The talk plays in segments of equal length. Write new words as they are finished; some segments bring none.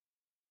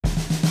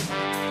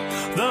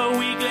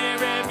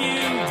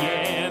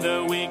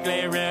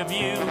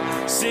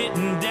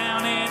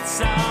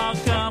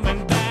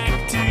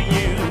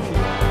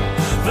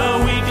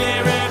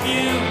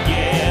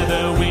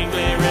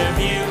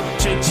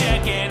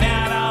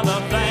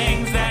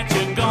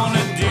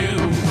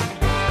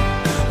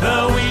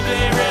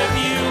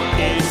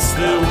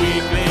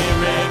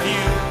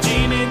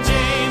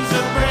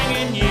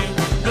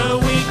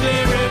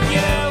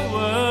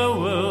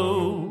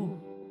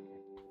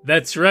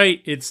That's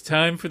right. It's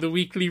time for the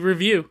Weekly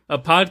Review, a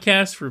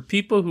podcast for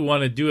people who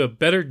want to do a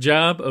better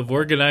job of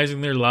organizing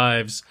their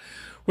lives.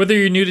 Whether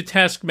you're new to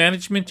task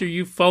management or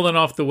you've fallen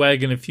off the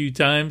wagon a few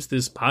times,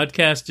 this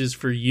podcast is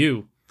for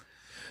you.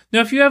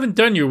 Now, if you haven't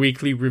done your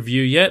weekly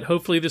review yet,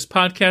 hopefully this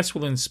podcast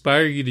will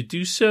inspire you to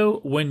do so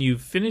when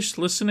you've finished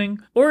listening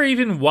or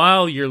even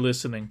while you're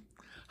listening.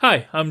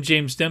 Hi, I'm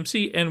James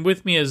Dempsey, and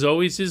with me as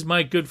always is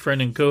my good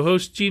friend and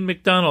co-host, Gene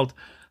McDonald.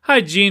 Hi,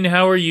 Gene.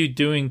 How are you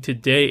doing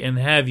today, and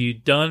have you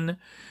done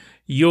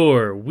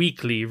your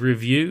weekly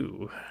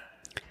review?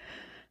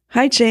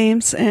 Hi,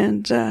 James,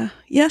 and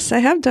yes, I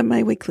have done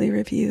my weekly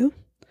review.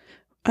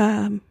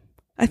 I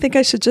think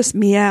I should just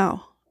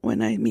meow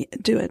when I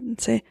do it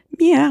and say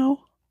meow.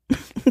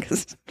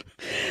 Because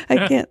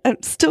I can't.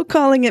 I'm still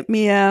calling it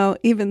meow,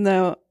 even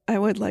though I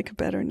would like a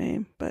better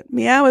name. But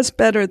meow is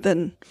better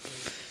than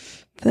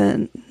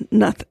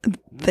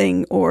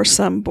nothing or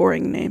some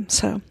boring name.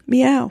 So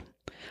meow.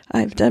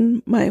 I've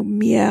done my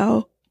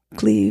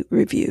meowly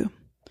review.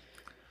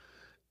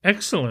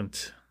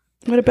 Excellent.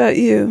 What about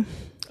you?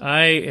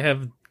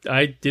 I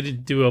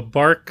didn't do a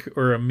bark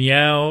or a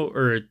meow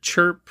or a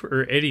chirp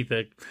or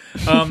anything.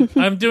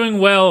 I'm doing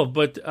well,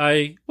 but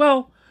I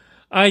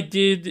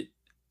did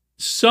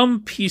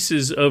some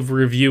pieces of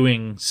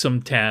reviewing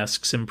some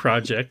tasks and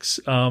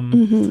projects,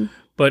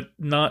 but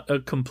not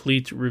a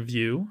complete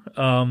review.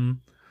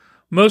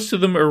 Most of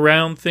them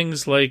around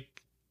things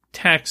like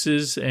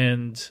taxes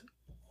and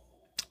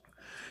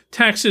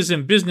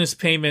business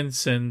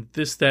payments and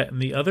this, that, and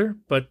the other.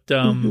 But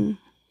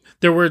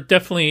there were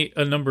definitely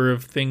a number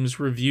of things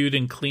reviewed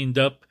and cleaned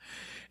up,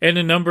 and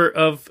a number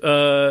of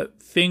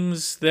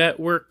things that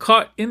were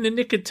caught in the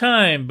nick of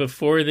time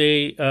before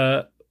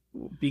they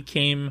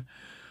became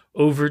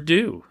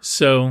overdue.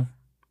 So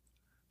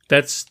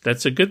that's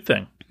a good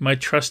thing. My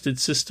trusted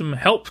system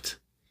helped.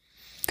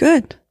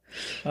 Good.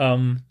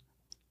 So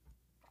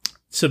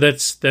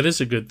that is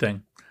a good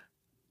thing.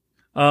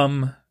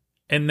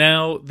 And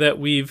now that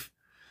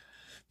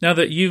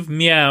you've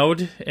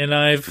meowed and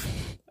I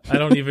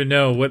don't even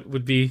know what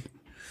would be.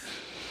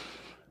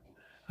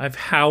 I've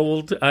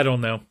howled. I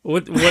don't know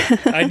what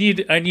I need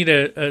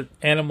a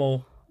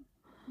animal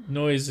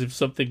noise if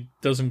something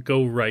doesn't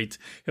go right,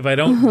 if I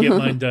don't get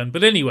mine done.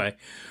 But anyway,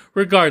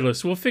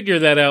 regardless, we'll figure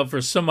that out for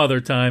some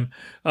other time.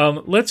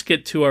 Let's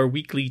get to our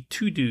weekly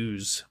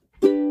to-dos.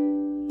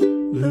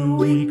 The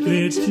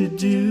weekly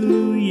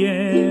to-do,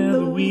 yeah,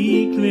 the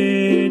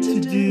weekly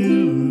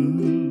to-do.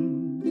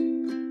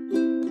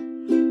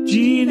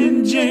 Gene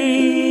and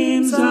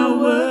James are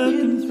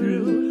working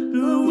through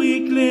the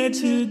weekly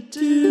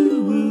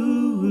to-do.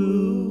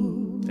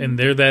 And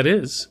there that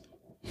is.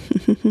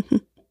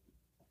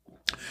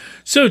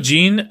 So,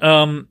 Gene,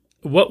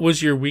 what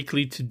was your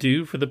weekly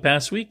to-do for the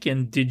past week,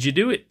 and did you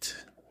do it?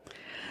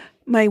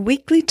 My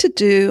weekly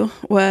to-do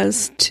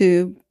was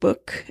to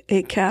book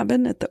a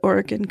cabin at the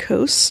Oregon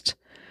coast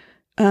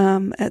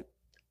at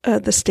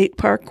the state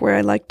park where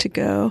I like to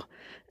go.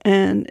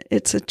 And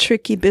it's a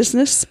tricky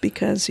business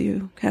because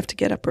you have to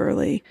get up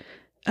early.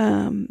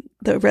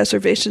 The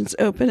reservations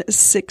open at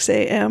 6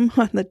 a.m.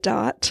 on the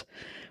dot,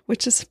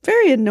 which is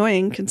very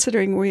annoying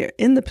considering we are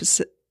in the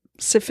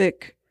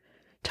Pacific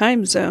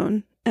time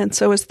zone, and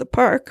so is the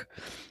park.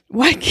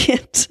 Why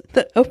can't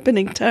the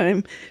opening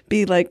time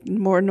be like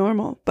more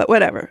normal? But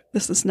whatever.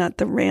 This is not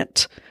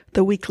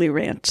the weekly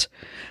rant.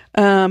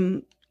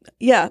 So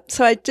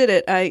I did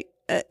it. I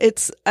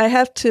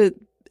have to,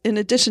 in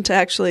addition to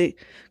actually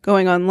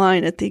going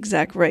online at the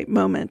exact right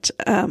moment,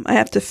 I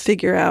have to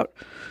figure out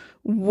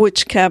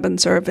which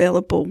cabins are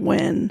available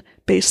when,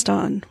 based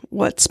on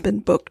what's been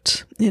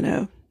booked,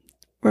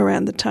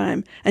 around the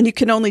time. And you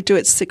can only do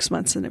it 6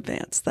 months in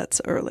advance. That's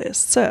the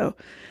earliest. So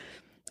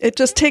it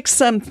just takes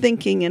some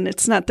thinking, and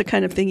it's not the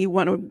kind of thing you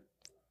want to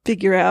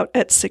figure out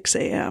at 6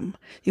 a.m.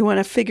 You want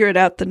to figure it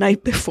out the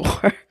night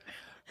before.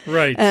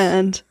 Right.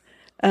 And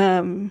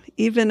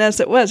even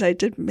as it was, I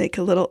did make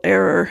a little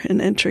error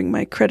in entering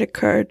my credit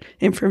card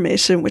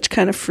information, which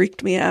kind of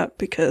freaked me out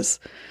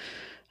because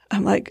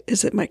I'm like,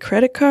 is it my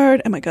credit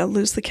card? Am I going to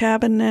lose the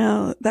cabin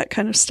now? That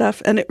kind of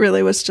stuff. And it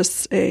really was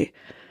just a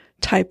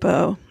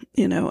typo,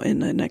 in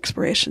an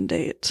expiration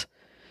date.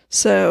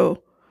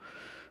 So,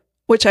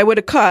 which I would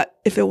have caught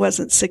if it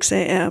wasn't 6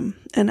 a.m.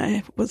 and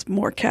I was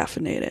more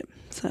caffeinated.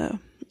 So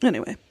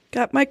anyway,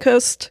 got my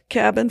coast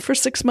cabin for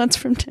 6 months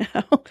from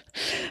now.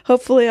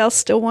 Hopefully I'll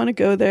still want to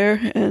go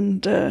there,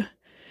 and, it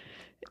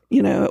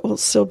will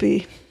still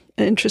be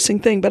an interesting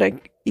thing, but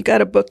you got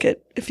to book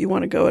it if you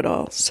want to go at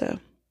all. So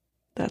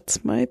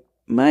that's my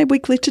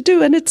weekly to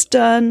do, and it's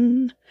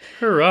done.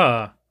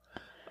 Hurrah.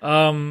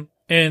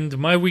 And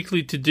my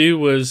weekly to-do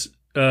was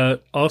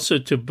also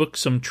to book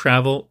some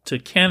travel to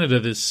Canada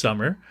this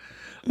summer.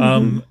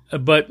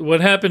 But what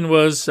happened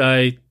was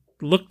I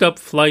looked up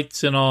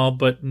flights and all,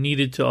 but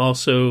needed to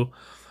also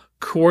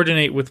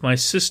coordinate with my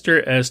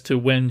sister as to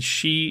when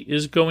she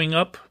is going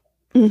up.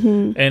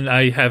 And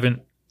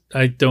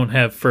I don't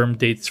have firm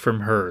dates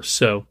from her.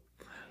 So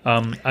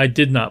I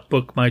did not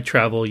book my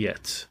travel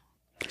yet.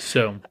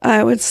 So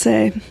I would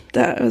say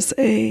that was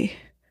a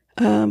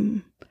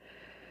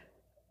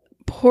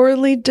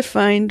poorly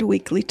defined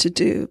weekly to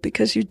do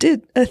because you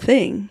did a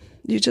thing.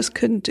 You just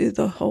couldn't do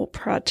the whole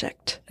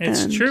project.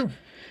 It's true.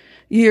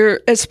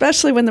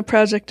 Especially when the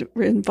project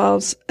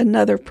involves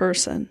another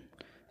person,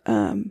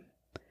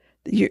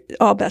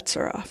 all bets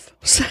are off.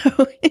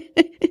 So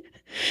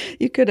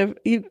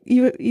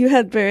you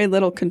had very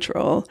little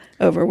control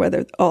over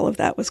whether all of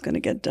that was going to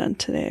get done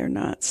today or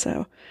not.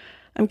 So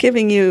I'm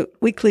giving you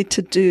weekly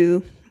to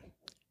do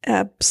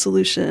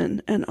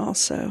absolution and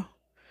also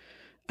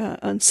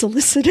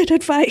unsolicited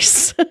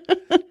advice.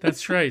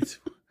 That's right.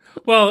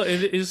 Well,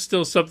 it is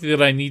still something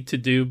that I need to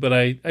do, but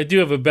I do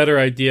have a better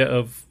idea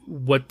of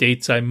what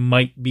dates I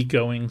might be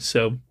going.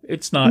 So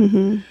it's not,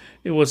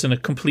 it wasn't a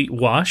complete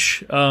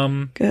wash.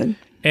 Good.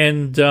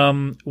 And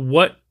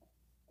what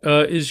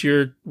is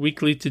your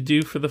weekly to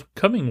do for the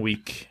coming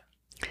week?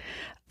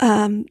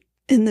 In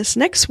this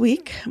next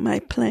week, my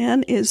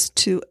plan is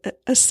to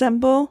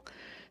assemble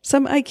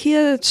some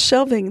IKEA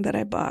shelving that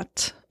I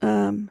bought.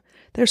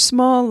 They're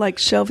small, like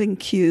shelving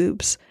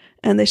cubes,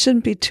 and they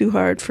shouldn't be too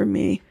hard for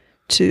me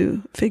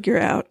to figure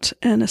out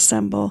and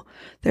assemble.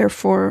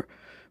 Therefore,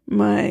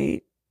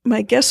 my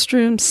guest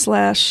room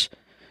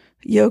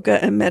 /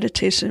 yoga and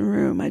meditation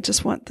room, I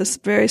just want this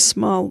very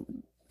small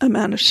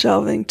amount of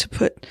shelving to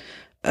put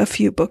a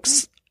few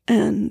books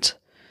and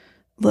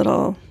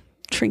little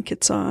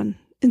trinkets on,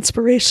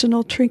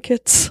 inspirational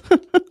trinkets.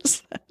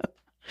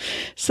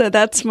 So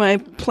that's my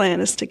plan,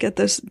 is to get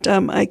those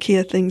dumb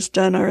IKEA things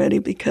done already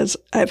because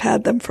I've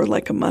had them for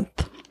like a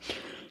month.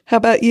 How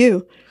about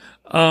you?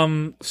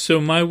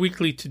 So my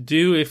weekly to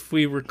do, if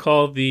we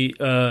recall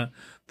the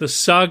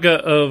saga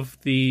of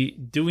the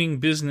doing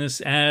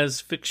business as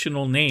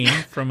fictional name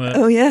from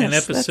an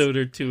episode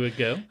or two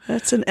ago.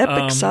 That's an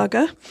epic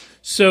saga.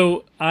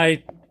 So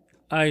I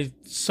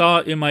saw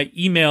in my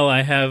email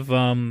I have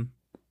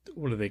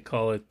what do they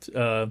call it?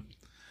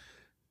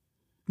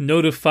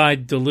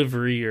 Notified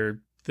delivery, or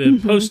the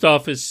post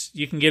office.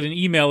 You can get an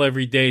email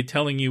every day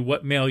telling you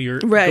what mail you're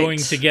going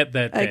to get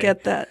that day. I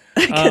get that.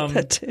 I get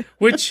that too.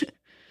 Which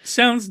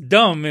sounds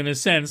dumb in a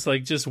sense,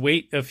 like just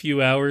wait a few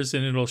hours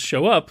and it'll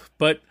show up.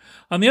 But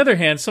on the other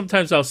hand,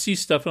 sometimes I'll see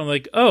stuff and I'm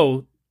like,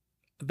 oh,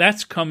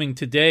 that's coming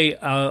today.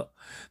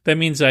 That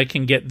means I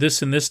can get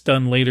this and this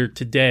done later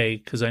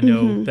today because I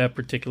know that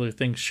particular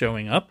thing's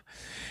showing up.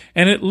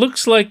 And it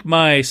looks like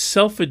my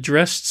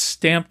self-addressed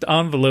stamped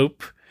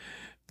envelope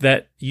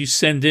that you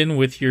send in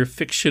with your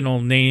fictional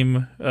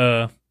name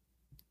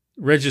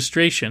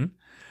registration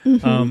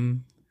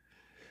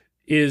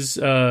is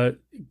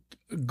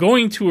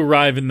going to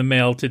arrive in the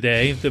mail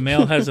today. The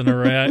mail hasn't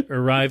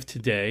arrived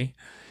today.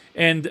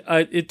 And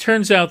it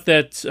turns out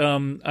that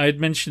I had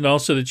mentioned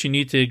also that you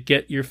need to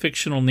get your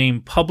fictional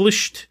name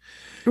published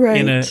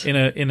in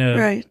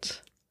a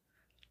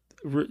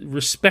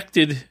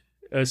respected,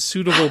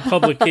 suitable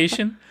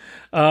publication.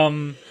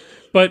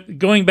 But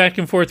going back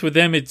and forth with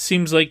them, it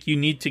seems like you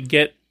need to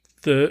get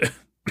the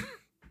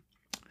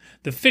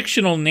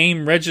fictional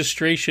name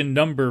registration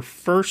number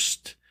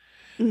first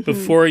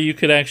before you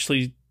could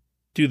actually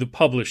do the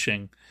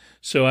publishing.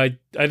 So I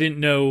didn't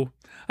know.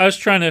 I was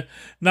trying to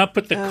not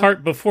put the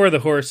cart before the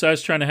horse. I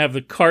was trying to have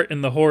the cart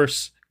and the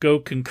horse go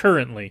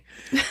concurrently,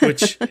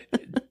 which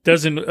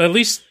doesn't, at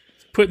least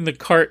putting the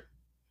cart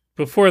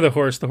before the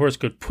horse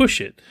could push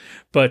it.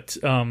 But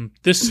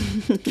this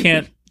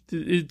can't.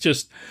 It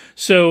just,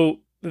 so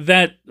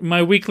that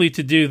my weekly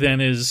to do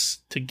then is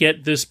to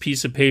get this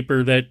piece of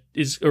paper that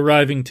is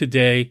arriving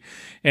today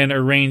and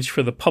arrange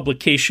for the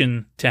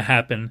publication to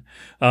happen,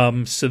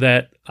 so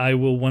that I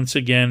will once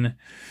again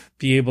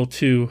be able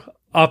to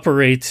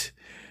operate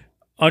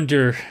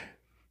under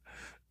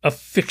a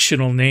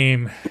fictional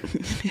name.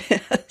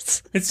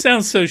 Yes. It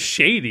sounds so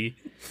shady.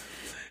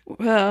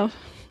 Well,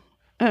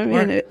 I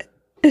mean,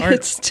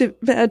 it's too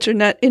bad you're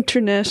not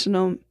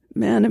international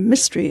man of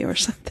mystery or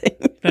something.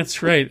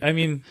 That's right. I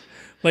mean,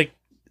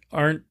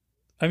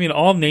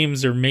 all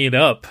names are made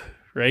up,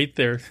 right?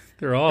 They're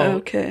all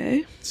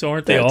okay. So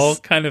aren't they all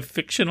kind of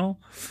fictional?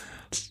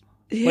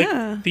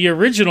 Yeah. Like the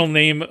original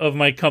name of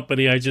my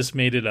company, I just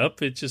made it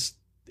up. It just,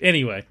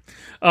 anyway.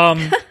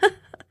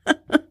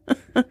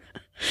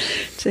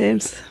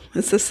 James,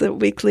 is this a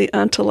weekly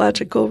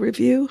ontological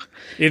review?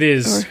 It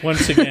is,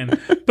 once again.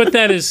 But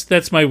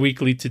that's my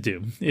weekly to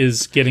do,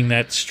 is getting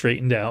that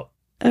straightened out.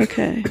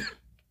 Okay.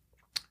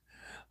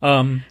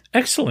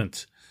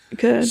 Excellent.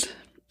 Good.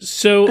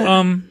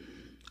 So,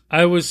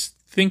 I was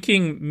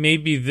thinking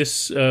maybe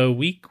this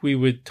week we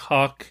would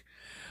talk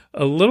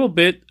a little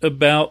bit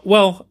about,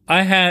 well,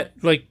 I had,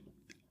 like,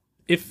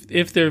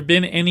 if there have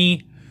been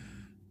any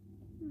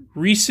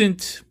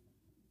recent,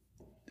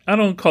 I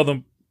don't call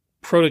them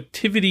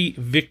productivity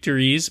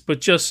victories,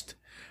 but just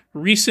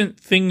recent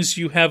things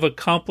you have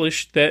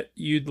accomplished that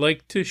you'd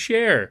like to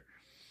share.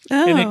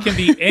 Oh. And it can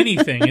be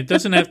anything. It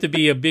doesn't have to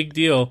be a big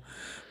deal.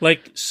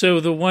 Like, so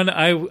the one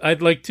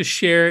I'd like to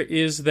share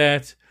is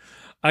that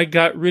I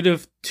got rid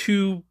of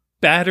 2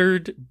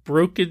 battered,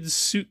 broken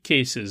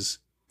suitcases.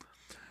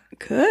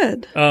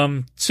 Good.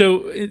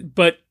 So,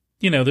 but,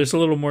 there's a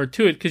little more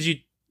to it because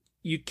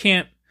you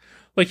can't,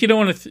 like, you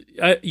don't want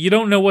to, you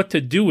don't know what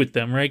to do with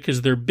them, right?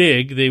 Because they're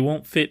big. They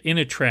won't fit in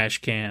a trash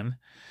can.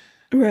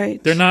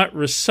 Right. They're not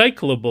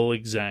recyclable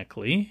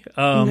exactly.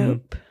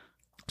 Nope.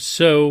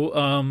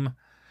 So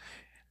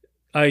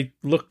I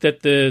looked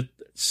at the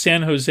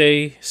San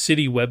Jose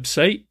City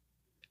website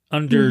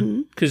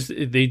because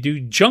they do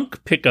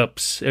junk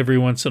pickups every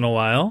once in a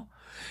while.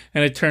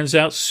 And it turns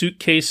out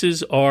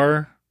suitcases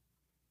are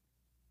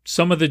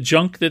some of the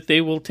junk that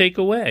they will take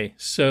away.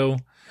 So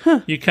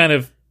you kind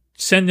of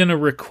send in a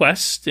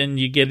request and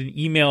you get an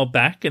email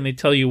back and they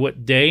tell you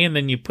what day, and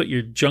then you put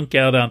your junk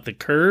out on the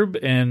curb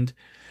and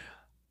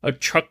a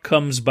truck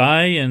comes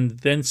by, and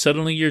then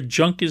suddenly your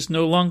junk is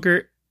no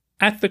longer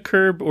at the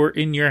curb or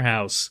in your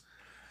house.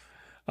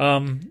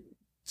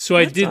 So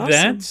I did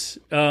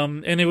awesome.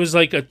 that, and it was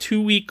like a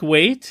 2-week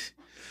wait.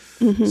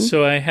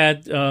 So I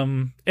had,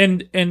 the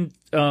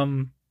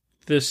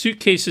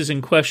suitcases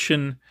in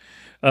question,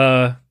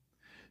 so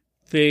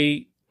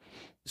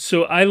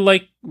I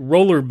like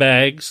roller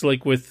bags,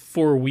 like with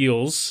 4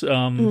 wheels,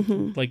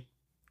 like,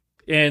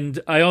 and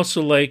I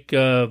also like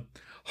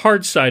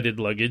hard-sided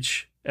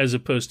luggage as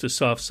opposed to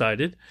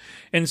soft-sided.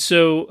 And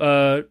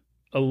so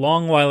a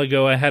long while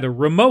ago, I had a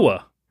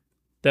Rimowa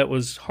that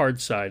was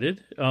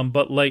hard-sided,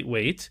 but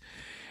lightweight,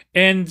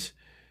 and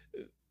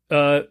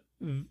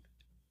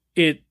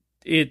it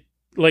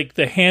like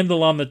the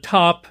handle on the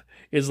top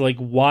is like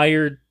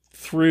wired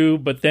through,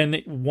 but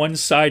then one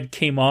side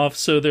came off,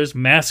 so there's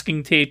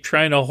masking tape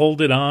trying to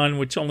hold it on,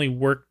 which only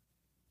worked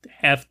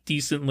half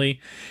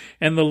decently,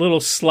 and the little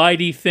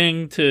slidey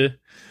thing to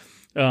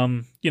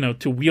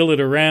to wheel it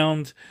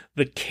around.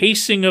 The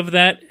casing of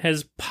that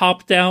has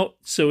popped out,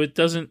 so it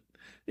doesn't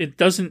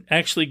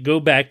actually go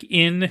back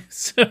in.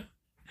 So,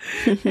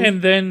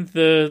 and then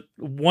the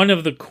one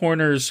of the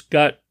corners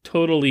got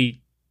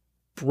totally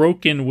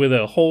broken with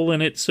a hole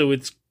in it, so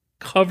it's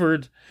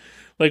covered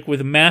like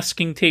with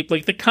masking tape,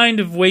 like the kind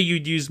of way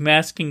you'd use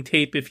masking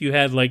tape if you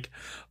had like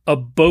a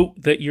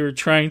boat that you're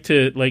trying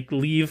to like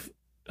leave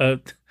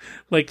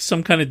like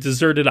some kind of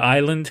deserted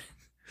island,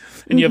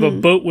 and you have a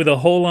boat with a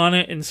hole on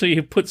it, and so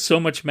you put so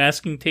much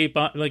masking tape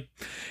on, like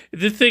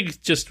the thing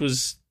just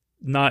was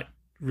not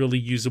really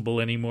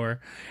usable anymore.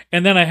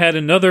 And then I had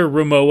another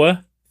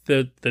Rimowa,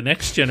 the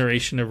next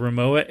generation of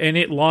Rimowa, and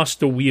it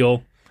lost a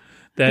wheel.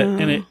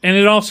 And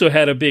it also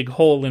had a big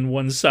hole in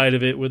one side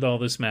of it with all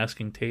this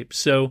masking tape.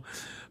 So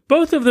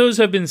both of those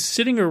have been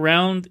sitting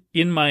around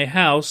in my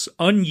house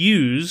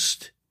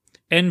unused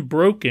and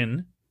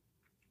broken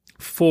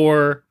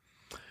for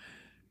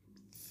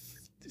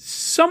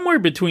somewhere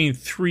between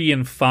 3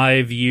 and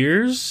 5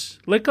 years,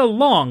 like a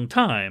long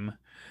time.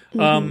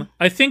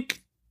 I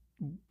think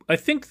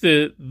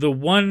the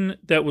one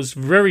that was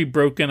very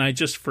broken, I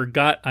just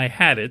forgot I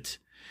had it.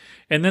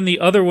 And then the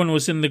other one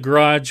was in the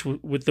garage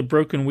with the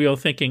broken wheel,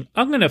 thinking,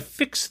 I'm going to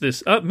fix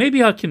this.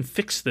 Maybe I can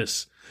fix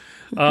this.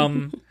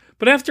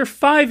 But after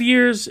 5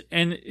 years,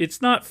 and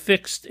it's not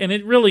fixed, and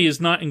it really is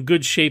not in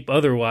good shape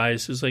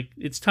otherwise, it's like,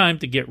 it's time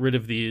to get rid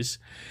of these.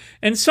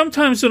 And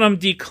sometimes when I'm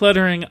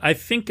decluttering, I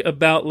think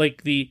about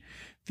like the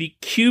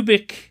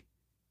cubic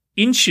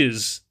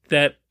inches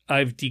that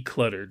I've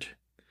decluttered.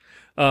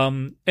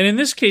 And in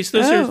this case,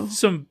 those are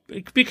some,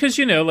 because,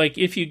 like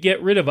if you get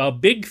rid of a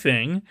big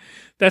thing,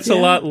 that's a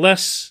lot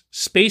less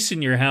space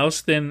in your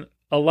house than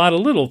a lot of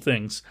little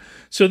things.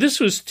 So this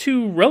was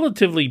 2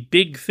 relatively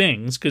big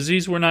things, because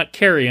these were not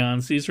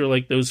carry-ons. These were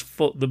like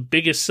the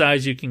biggest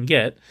size you can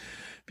get,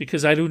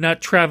 because I do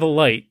not travel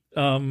light,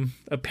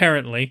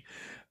 apparently.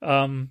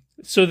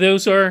 So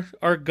those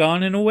are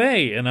gone and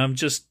away, and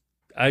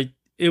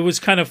it was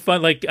kind of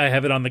fun. Like I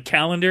have it on the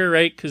calendar,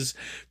 right? Because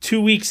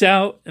 2 weeks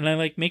out, and I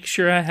like make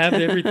sure I have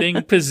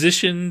everything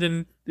positioned,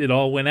 and it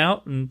all went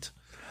out, and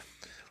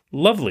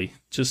lovely,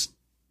 just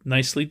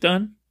nicely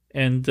done.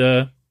 And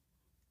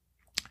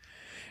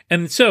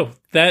so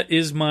that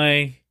is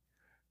my.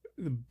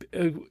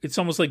 It's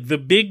almost like the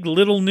big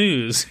little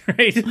news,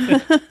 right?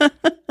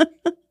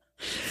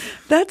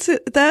 That's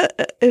it.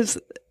 That is,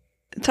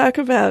 talk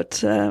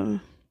about.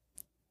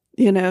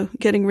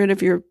 Getting rid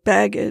of your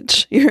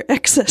baggage, your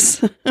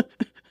excess,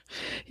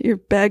 your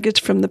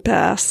baggage from the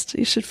past.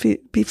 You should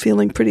be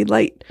feeling pretty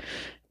light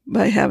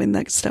by having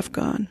that stuff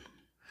gone.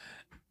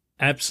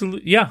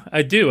 Absolutely. Yeah,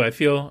 I do. I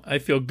feel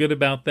good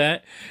about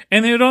that.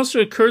 And it also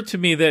occurred to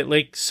me that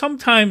like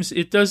sometimes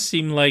it does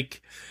seem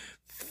like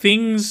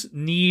things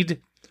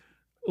need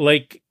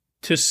like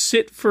to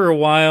sit for a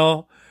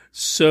while.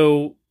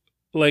 So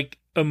like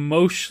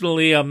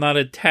emotionally, I'm not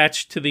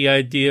attached to the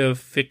idea of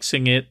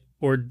fixing it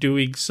or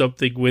doing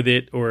something with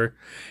it,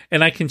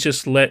 and I can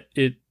just let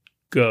it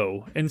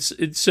go. And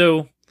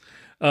so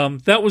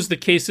that was the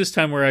case this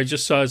time, where I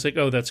just saw, I was like,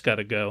 oh, that's got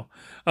to go.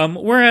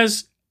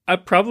 Whereas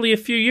probably a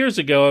few years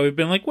ago, I would have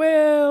been like,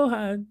 well,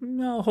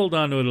 I'll hold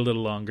on to it a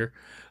little longer.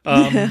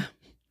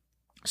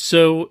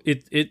 So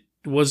it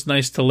was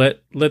nice to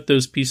let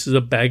those pieces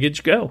of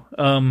baggage go,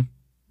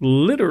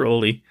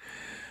 literally.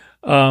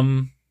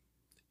 Yeah,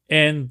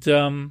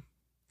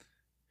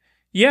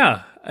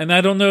 and I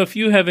don't know if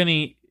you have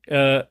any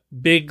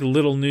big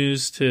little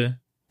news to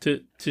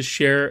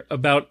share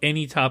about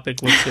any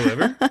topic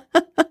whatsoever?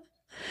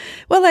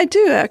 Well, I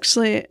do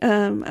actually.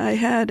 I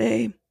had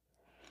a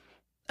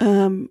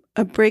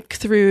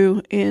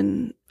breakthrough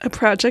in a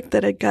project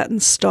that had gotten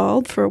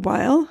stalled for a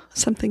while.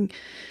 Something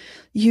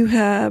you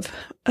have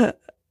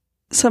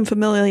some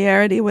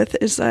familiarity with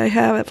is I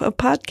have a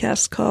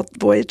podcast called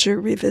Voyager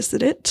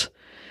Revisited,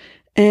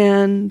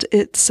 and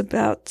it's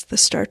about the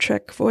Star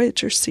Trek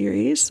Voyager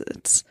series.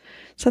 It's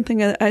something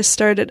that I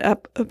started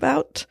up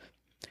about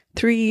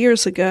 3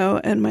 years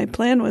ago, and my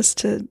plan was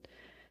to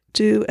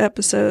do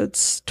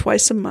episodes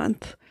twice a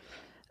month.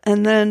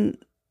 And then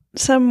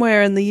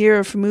somewhere in the year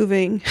of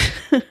moving,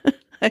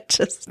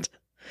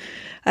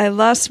 I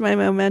lost my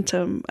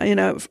momentum.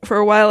 For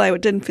a while I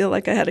didn't feel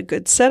like I had a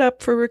good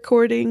setup for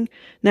recording.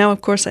 Now,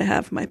 of course, I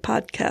have my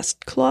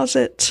podcast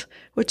closet,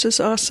 which is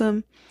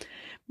awesome.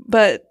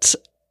 But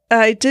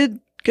I did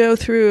go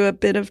through a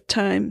bit of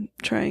time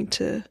trying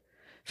to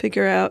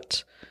figure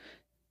out,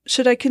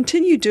 should I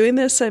continue doing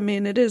this? I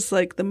mean, it is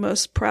like the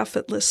most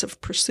profitless of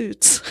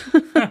pursuits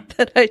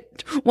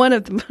one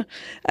of them.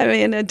 I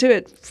mean, I do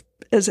it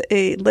as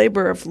a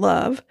labor of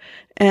love,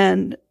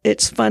 and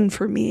it's fun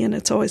for me, and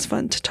it's always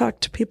fun to talk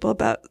to people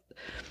about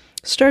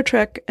Star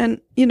Trek. And,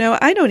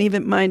 I don't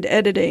even mind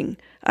editing.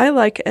 I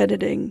like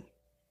editing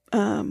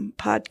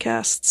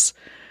podcasts.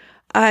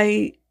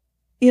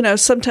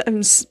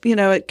 Sometimes,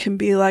 it can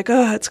be like,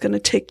 oh, it's going to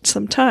take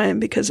some time,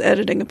 because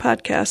editing a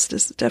podcast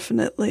is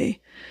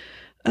definitely,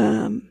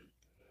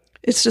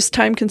 it's just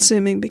time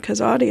consuming,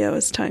 because audio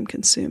is time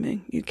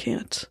consuming. You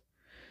can't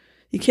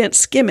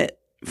skim it,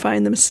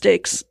 find the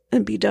mistakes,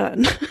 and be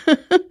done.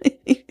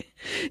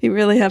 You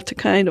really have to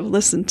kind of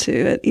listen to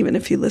it, even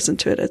if you listen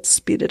to it at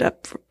speeded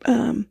up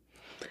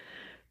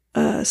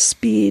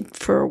speed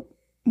for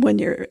when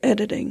you're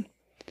editing.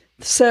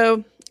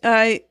 So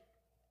I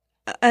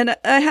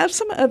have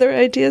some other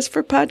ideas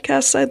for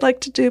podcasts. I'd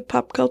like to do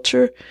pop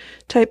culture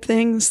type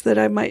things that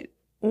I might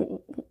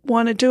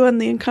want to do on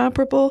The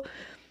Incomparable,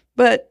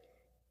 but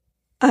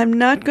I'm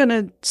not going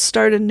to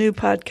start a new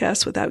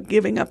podcast without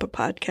giving up a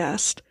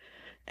podcast.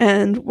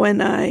 And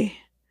when I,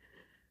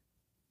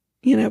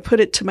 put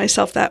it to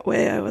myself that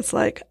way, I was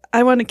like,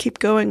 I want to keep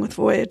going with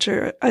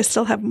Voyager. I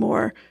still have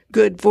more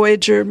good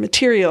Voyager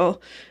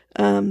material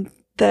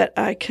that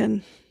I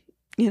can,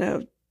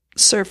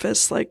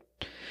 surface like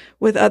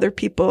with other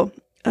people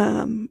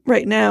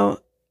right now.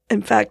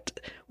 In fact,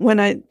 when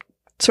I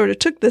sort of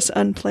took this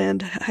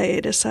unplanned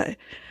hiatus, I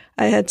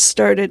had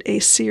started a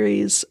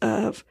series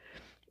of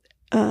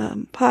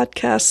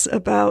podcasts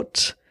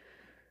about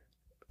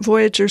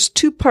Voyager's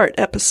 2-part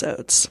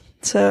episodes.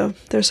 So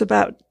there's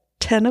about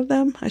 10 of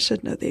them. I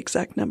should know the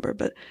exact number,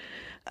 but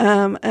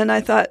and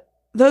I thought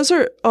those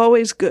are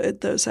always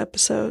good, those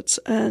episodes,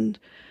 and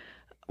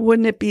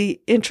wouldn't it be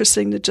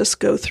interesting to just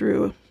go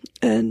through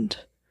and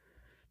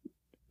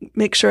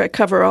make sure I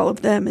cover all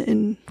of them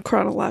in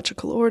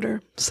chronological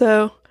order.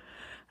 So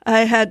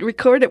I had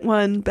recorded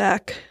one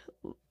back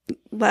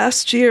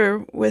last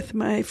year with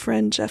my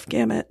friend Jeff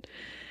Gamet,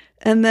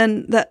 and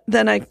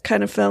then I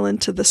kind of fell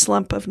into the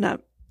slump of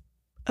not.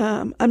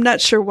 I'm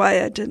not sure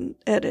why I didn't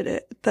edit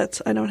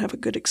it. I don't have a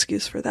good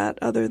excuse for that,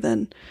 other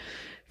than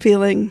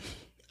feeling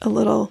a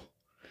little,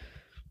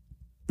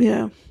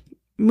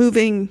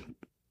 moving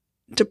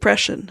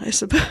depression, I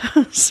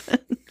suppose.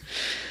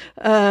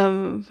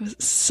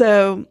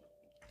 So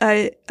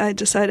I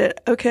decided,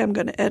 okay, I'm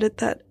going to edit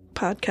that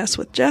podcast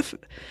with Jeff.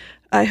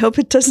 I hope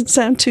it doesn't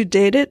sound too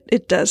dated.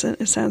 It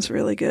doesn't. It sounds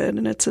really good,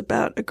 and it's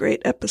about a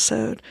great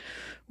episode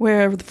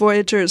where the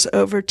Voyager is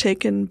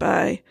overtaken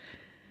by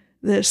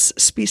this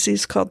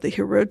species called the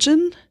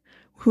Hirogen,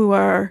 who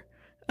are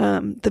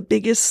the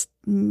biggest,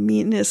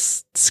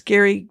 meanest,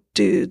 scary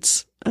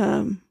dudes,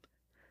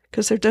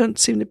 because there don't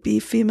seem to be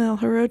female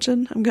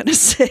Hirogen, I'm going to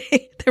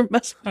say. I'm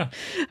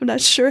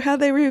not sure how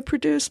they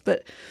reproduce,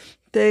 but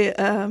they're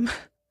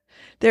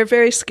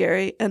very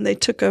scary, and they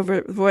took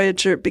over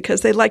Voyager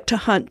because they like to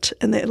hunt,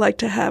 and they like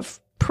to have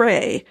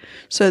prey,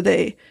 so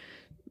they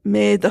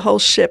made the whole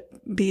ship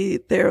be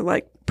their,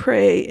 like,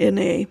 prey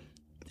in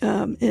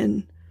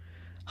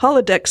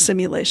holodeck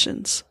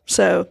simulations.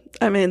 So,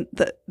 I mean,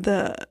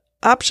 the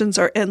options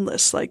are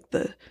endless, like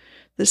the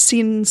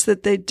scenes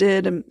that they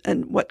did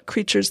and what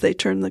creatures they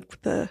turned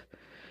the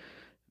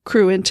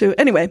crew into.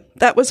 Anyway,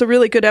 that was a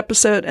really good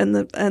episode, and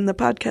the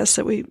podcast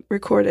that we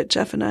recorded,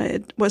 Jeff and I,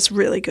 it was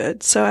really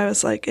good. So I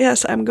was like,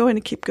 yes, I'm going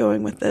to keep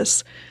going with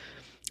this.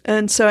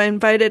 And so I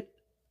invited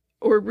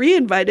or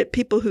re-invited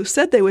people who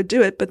said they would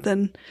do it, but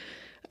then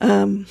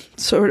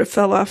sort of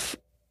fell off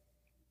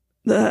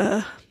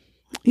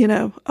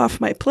off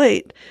my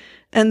plate,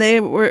 and they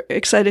were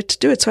excited to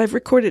do it. So I've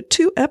recorded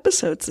 2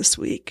 episodes this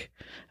week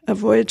of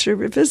Voyager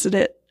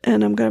Revisited,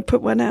 and I'm going to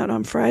put one out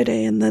on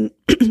Friday and then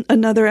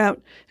another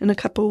out in a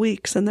couple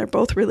weeks, and they're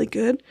both really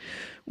good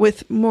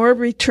with more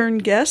return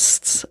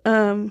guests.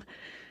 And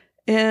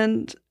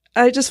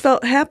I just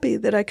felt happy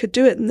that I could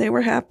do it, and they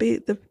were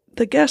happy.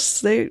 The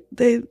guests, they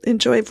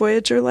enjoy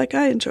Voyager like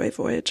I enjoy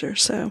Voyager.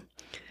 So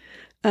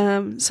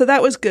So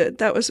that was good.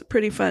 That was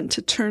pretty fun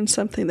to turn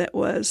something that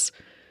was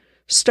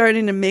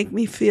starting to make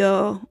me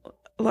feel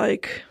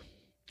like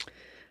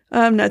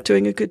I'm not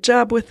doing a good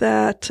job with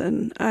that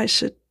and I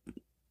should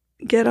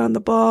get on the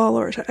ball,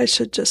 or I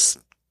should just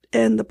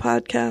end the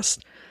podcast,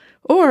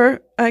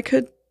 or I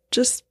could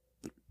just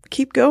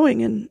keep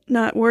going and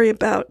not worry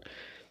about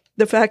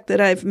the fact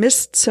that I've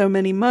missed so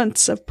many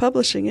months of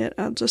publishing it.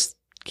 I'll just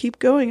keep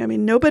going. I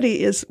mean,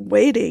 nobody is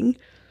waiting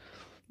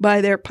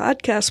by their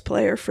podcast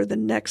player for the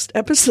next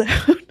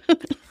episode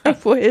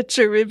of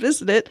Voyager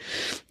Revisited.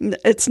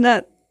 It's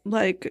not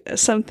like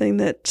something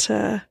that,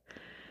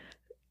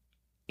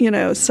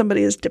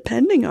 somebody is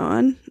depending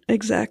on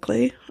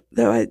exactly,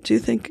 though I do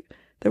think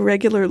the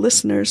regular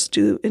listeners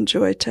do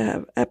enjoy to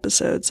have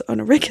episodes on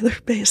a regular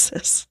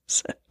basis.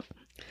 So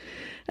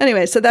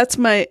anyway, so that's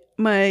my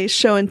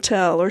show and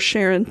tell or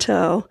share and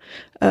tell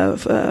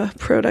of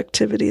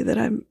productivity that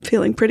I'm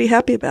feeling pretty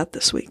happy about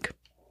this week.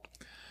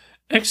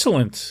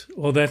 Excellent.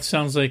 Well, that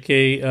sounds like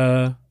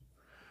a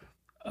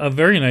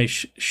very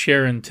nice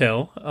share and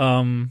tell.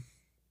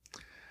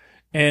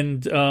 That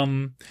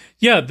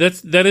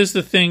is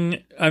the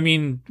thing. I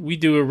mean, we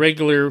do a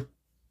regular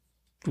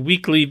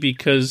weekly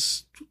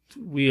because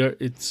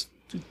it's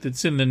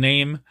in the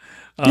name.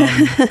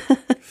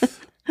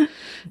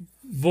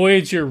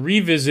 Voyager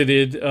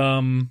Revisited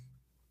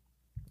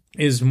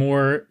is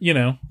more,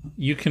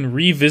 you can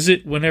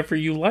revisit whenever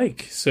you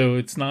like. So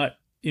it's not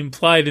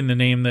implied in the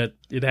name that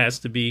it has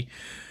to be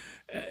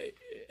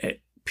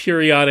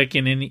periodic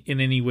in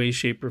any way,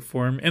 shape, or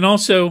form. And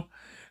also,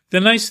 the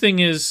nice thing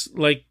is,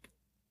 like,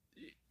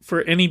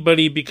 for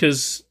anybody,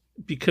 because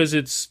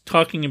it's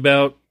talking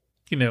about,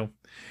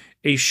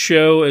 a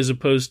show as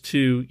opposed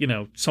to,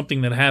 something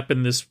that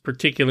happened this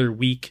particular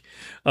week.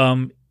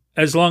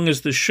 As long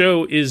as the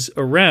show is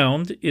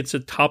around, it's a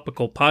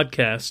topical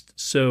podcast.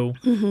 So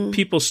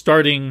people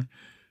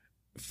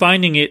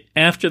finding it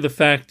after the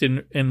fact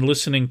and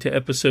listening to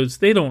episodes,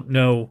 they don't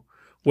know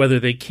whether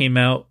they came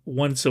out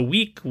once a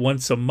week,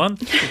 once a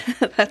month,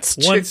 that's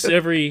true. Once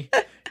every,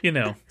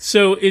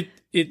 So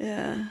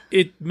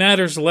it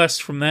matters less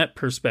from that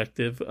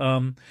perspective.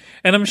 And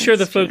I'm sure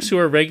the folks who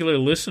are regular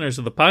listeners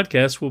of the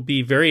podcast will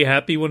be very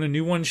happy when a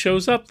new one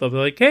shows up. They'll be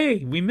like,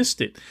 "Hey, we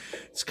missed it."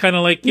 It's kind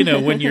of like,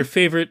 when your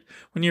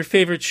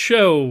favorite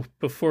show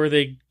before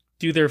they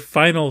do their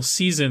final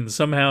season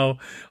somehow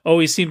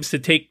always seems to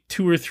take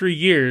 2 or 3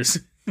 years.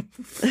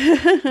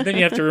 Then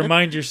you have to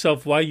remind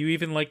yourself why you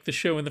even liked the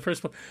show in the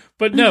first place.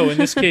 But no, in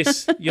this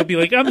case, you'll be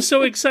like, "I'm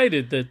so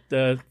excited that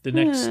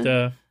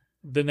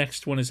the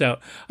next one is out."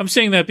 I'm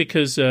saying that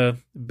because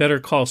Better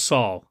Call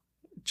Saul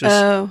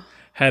just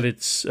had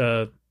its.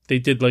 They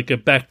did like a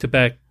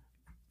back-to-back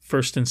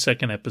first and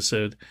second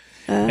episode,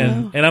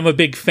 and I'm a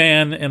big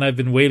fan, and I've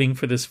been waiting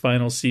for this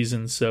final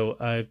season. So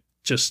I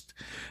just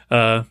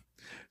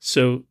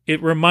so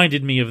it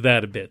reminded me of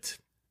that a bit.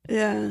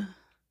 Yeah.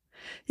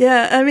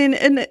 I mean,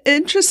 and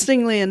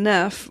interestingly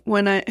enough,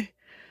 when I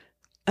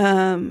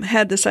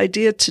had this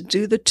idea to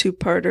do the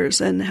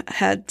 2-parters and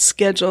had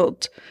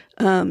scheduled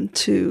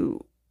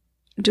to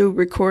do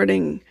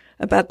recording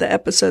about the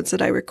episodes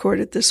that I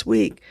recorded this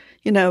week,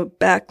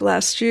 back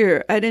last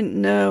year, I didn't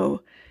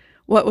know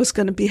what was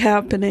going to be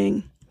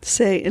happening,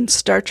 say, in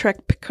Star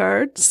Trek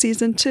Picard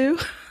season 2.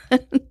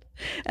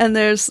 And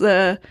there's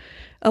a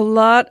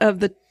lot of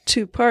the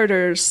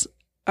 2-parters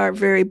are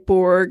very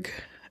Borg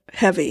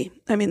heavy.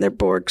 I mean, they're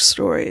Borg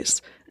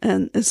stories,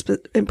 and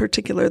in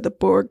particular, the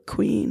Borg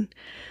Queen.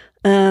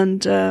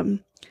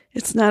 And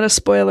it's not a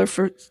spoiler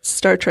for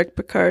Star Trek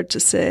Picard to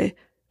say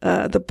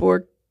the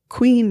Borg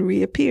Queen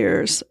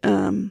reappears.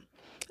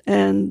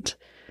 And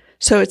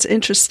so it's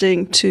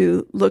interesting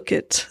to look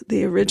at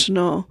the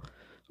original,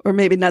 or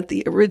maybe not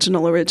the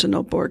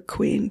original Borg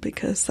Queen,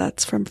 because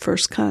that's from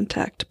First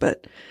Contact,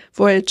 but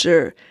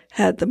Voyager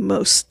had the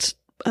most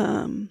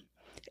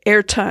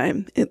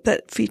airtime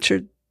that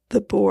featured the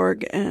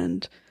Borg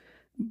and,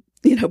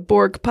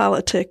 Borg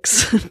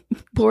politics,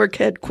 Borg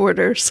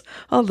headquarters,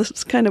 all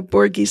this kind of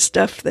Borgy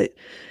stuff that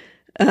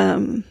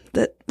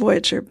that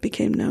Voyager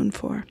became known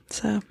for.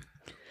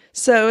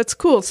 So it's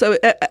cool. So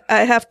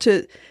I have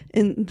to,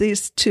 in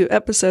these 2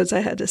 episodes, I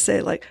had to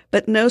say, like,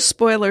 but no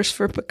spoilers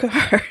for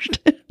Picard.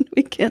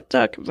 We can't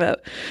talk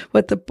about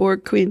what the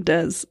Borg Queen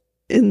does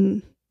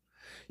in,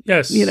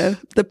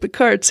 the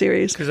Picard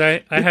series. Because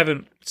I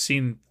haven't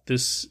seen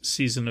this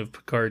season of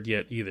Picard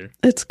yet either.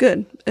 It's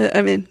good.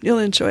 I mean, you'll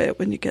enjoy it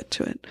when you get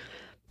to it,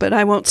 but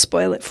I won't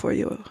spoil it for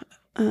you.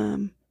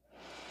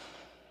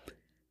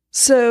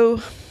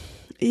 So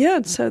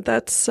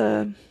that's,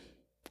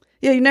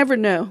 you never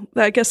know.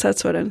 I guess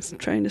that's what I'm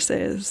trying to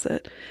say, is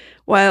that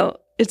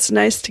while it's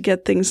nice to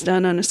get things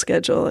done on a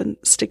schedule and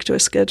stick to a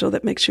schedule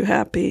that makes you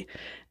happy,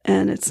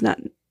 and it's not,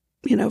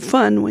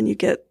 fun when you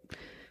get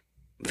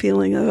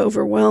feeling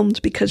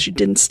overwhelmed because you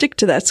didn't stick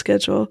to that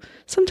schedule,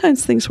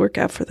 sometimes things work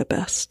out for the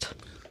best.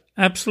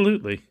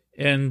 Absolutely.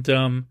 And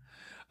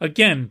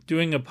again,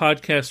 doing a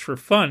podcast for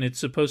fun, it's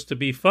supposed to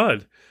be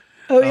fun.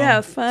 Oh,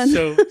 yeah, fun.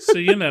 So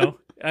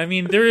I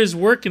mean, there is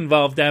work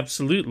involved,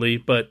 absolutely,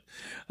 but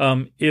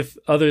if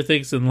other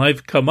things in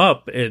life come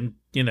up and,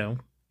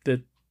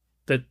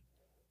 that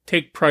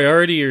take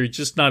priority or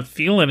just not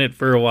feeling it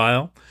for a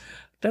while,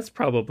 that's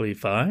probably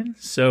fine.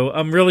 So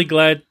I'm really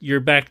glad you're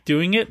back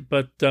doing it,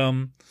 but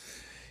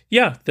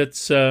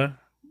that's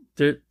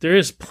there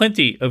is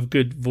plenty of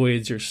good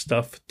Voyager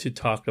stuff to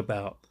talk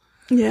about.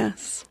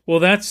 Yes. Well,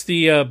 that's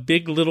the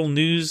big little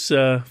news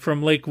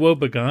from Lake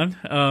Wobegon.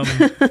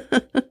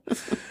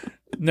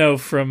 No,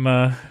 from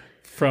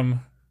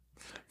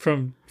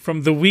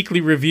the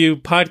Weekly Review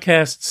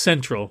Podcast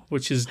Central,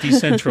 which is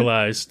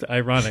decentralized,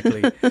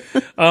 ironically.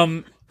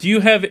 Do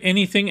you have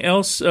anything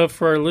else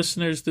for our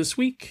listeners this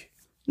week?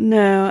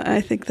 No,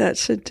 I think that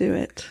should do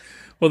it.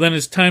 Well, then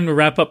it's time to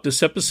wrap up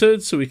this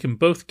episode so we can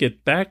both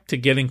get back to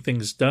getting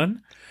things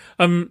done.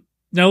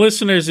 Now,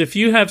 listeners, if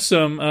you have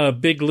some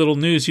big little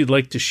news you'd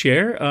like to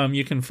share,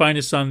 you can find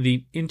us on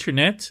the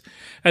internet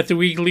at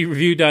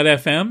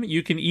theweeklyreview.fm.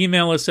 You can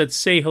email us at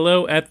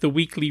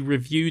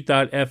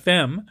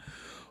sayhello@theweeklyreview.fm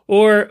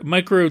or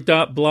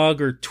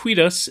micro.blog or tweet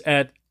us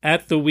at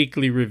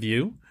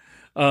 @theweeklyreview.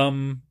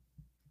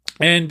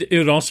 And it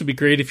would also be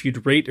great if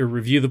you'd rate or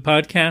review the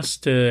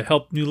podcast to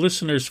help new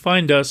listeners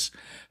find us,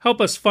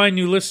 help us find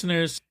new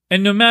listeners.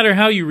 And no matter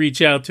how you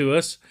reach out to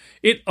us,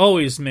 it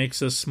always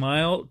makes us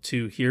smile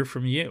to hear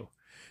from you.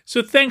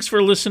 So thanks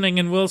for listening,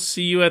 and we'll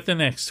see you at the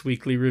next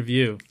Weekly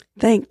Review.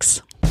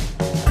 Thanks.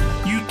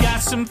 You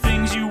got some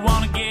things you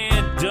want to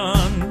get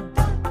done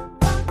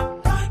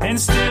and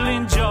still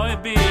enjoy a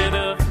bit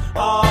of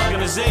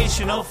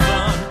organizational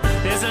fun.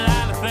 There's a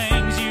lot of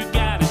things you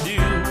got to do.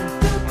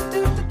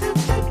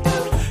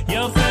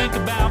 You'll think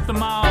about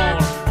them all